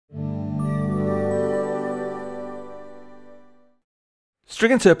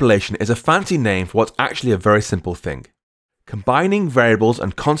String interpolation is a fancy name for what's actually a very simple thing: combining variables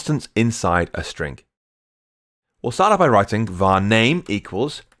and constants inside a string. We'll start out by writing var name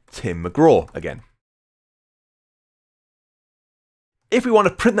equals Tim McGraw again. If we want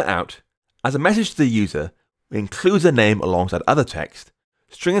to print that out, as a message to the user, it includes the name alongside other text.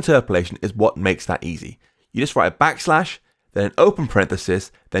 String interpolation is what makes that easy. You just write a backslash, then an open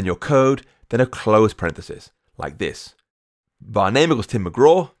parenthesis, then your code, then a close parenthesis, like this. Var name equals Tim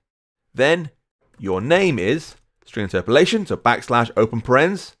McGraw, then your name is string interpolation, so backslash, open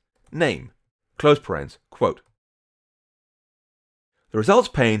parens, name, close parens, quote. The results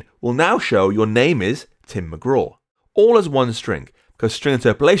pane will now show your name is Tim McGraw, all as one string, because string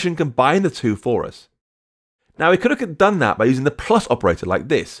interpolation combined the two for us. Now we could have done that by using the plus operator like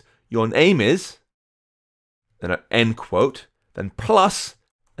this. Your name is, then an end quote, then plus,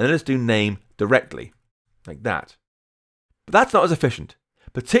 and then let's do name directly, like that. But that's not as efficient,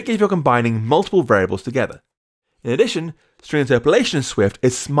 particularly if you're combining multiple variables together. In addition, string interpolation in Swift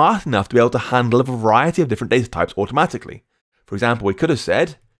is smart enough to be able to handle a variety of different data types automatically. For example, we could have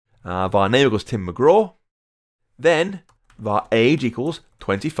said var name equals Tim McGraw, then var age equals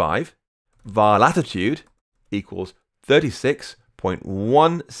 25, var latitude equals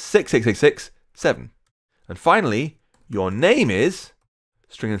 36.16667. And finally, your name is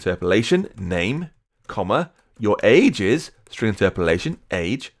string interpolation name, comma, your age is string interpolation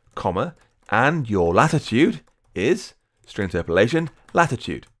age, comma, and your latitude is string interpolation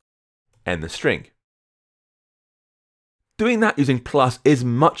latitude. End the string. Doing that using plus is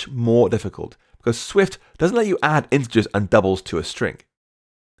much more difficult because Swift doesn't let you add integers and doubles to a string.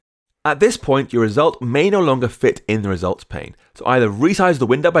 At this point, your result may no longer fit in the results pane, so either resize the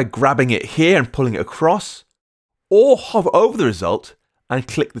window by grabbing it here and pulling it across, or hover over the result and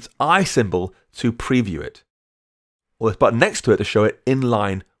click this eye symbol to preview it, or this button next to it to show it in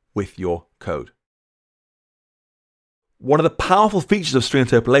line with your code. One of the powerful features of string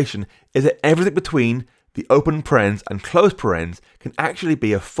interpolation is that everything between the open parens and closed parens can actually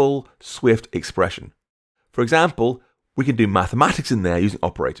be a full Swift expression. For example, we can do mathematics in there using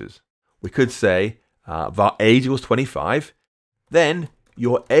operators. We could say var age equals 25, then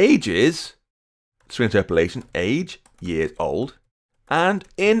your age is string interpolation age, years old, and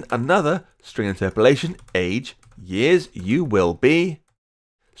in another string interpolation age, years you will be,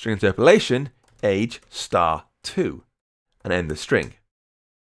 string interpolation age star 2, and end the string.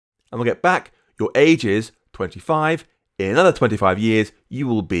 And we'll get back your age is 25, in another 25 years you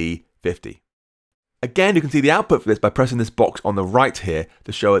will be 50. Again, you can see the output for this by pressing this box on the right here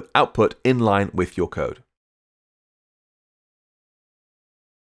to show an output in line with your code.